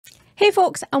Hey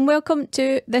folks, and welcome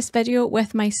to this video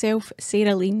with myself,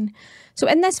 Sarah Lean. So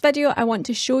in this video, I want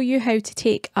to show you how to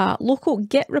take a local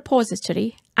Git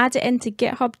repository, add it into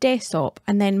GitHub Desktop,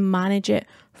 and then manage it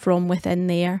from within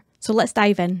there. So let's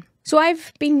dive in. So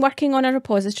I've been working on a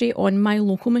repository on my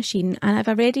local machine, and I've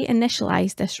already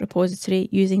initialized this repository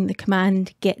using the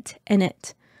command git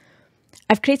init.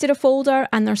 I've created a folder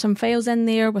and there's some files in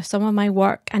there with some of my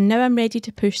work, and now I'm ready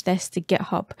to push this to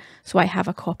GitHub, so I have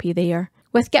a copy there.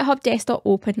 With GitHub Desktop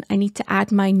open, I need to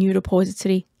add my new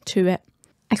repository to it.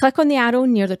 I click on the arrow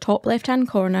near the top left hand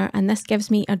corner, and this gives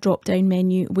me a drop down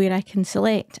menu where I can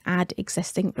select Add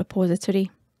Existing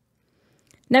Repository.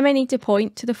 Now I need to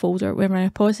point to the folder where my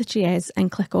repository is and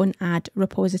click on Add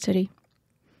Repository.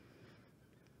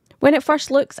 When it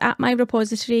first looks at my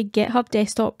repository, GitHub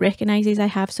Desktop recognises I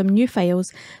have some new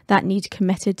files that need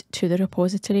committed to the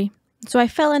repository. So I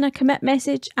fill in a commit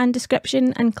message and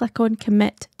description and click on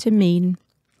Commit to Main.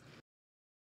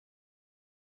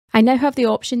 I now have the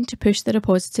option to push the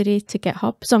repository to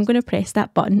GitHub, so I'm going to press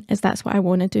that button as that's what I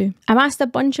want to do. I'm asked a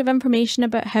bunch of information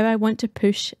about how I want to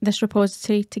push this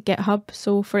repository to GitHub.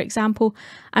 So for example,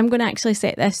 I'm going to actually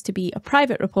set this to be a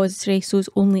private repository so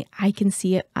only I can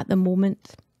see it at the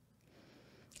moment.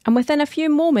 And within a few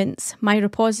moments, my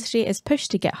repository is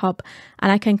pushed to GitHub,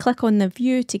 and I can click on the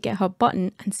View to GitHub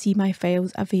button and see my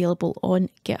files available on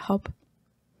GitHub.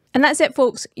 And that's it,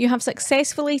 folks. You have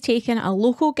successfully taken a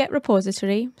local Git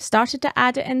repository, started to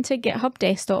add it into GitHub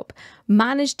Desktop,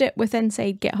 managed it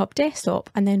inside GitHub Desktop,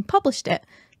 and then published it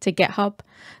to GitHub.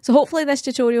 So hopefully this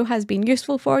tutorial has been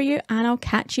useful for you, and I'll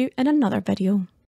catch you in another video.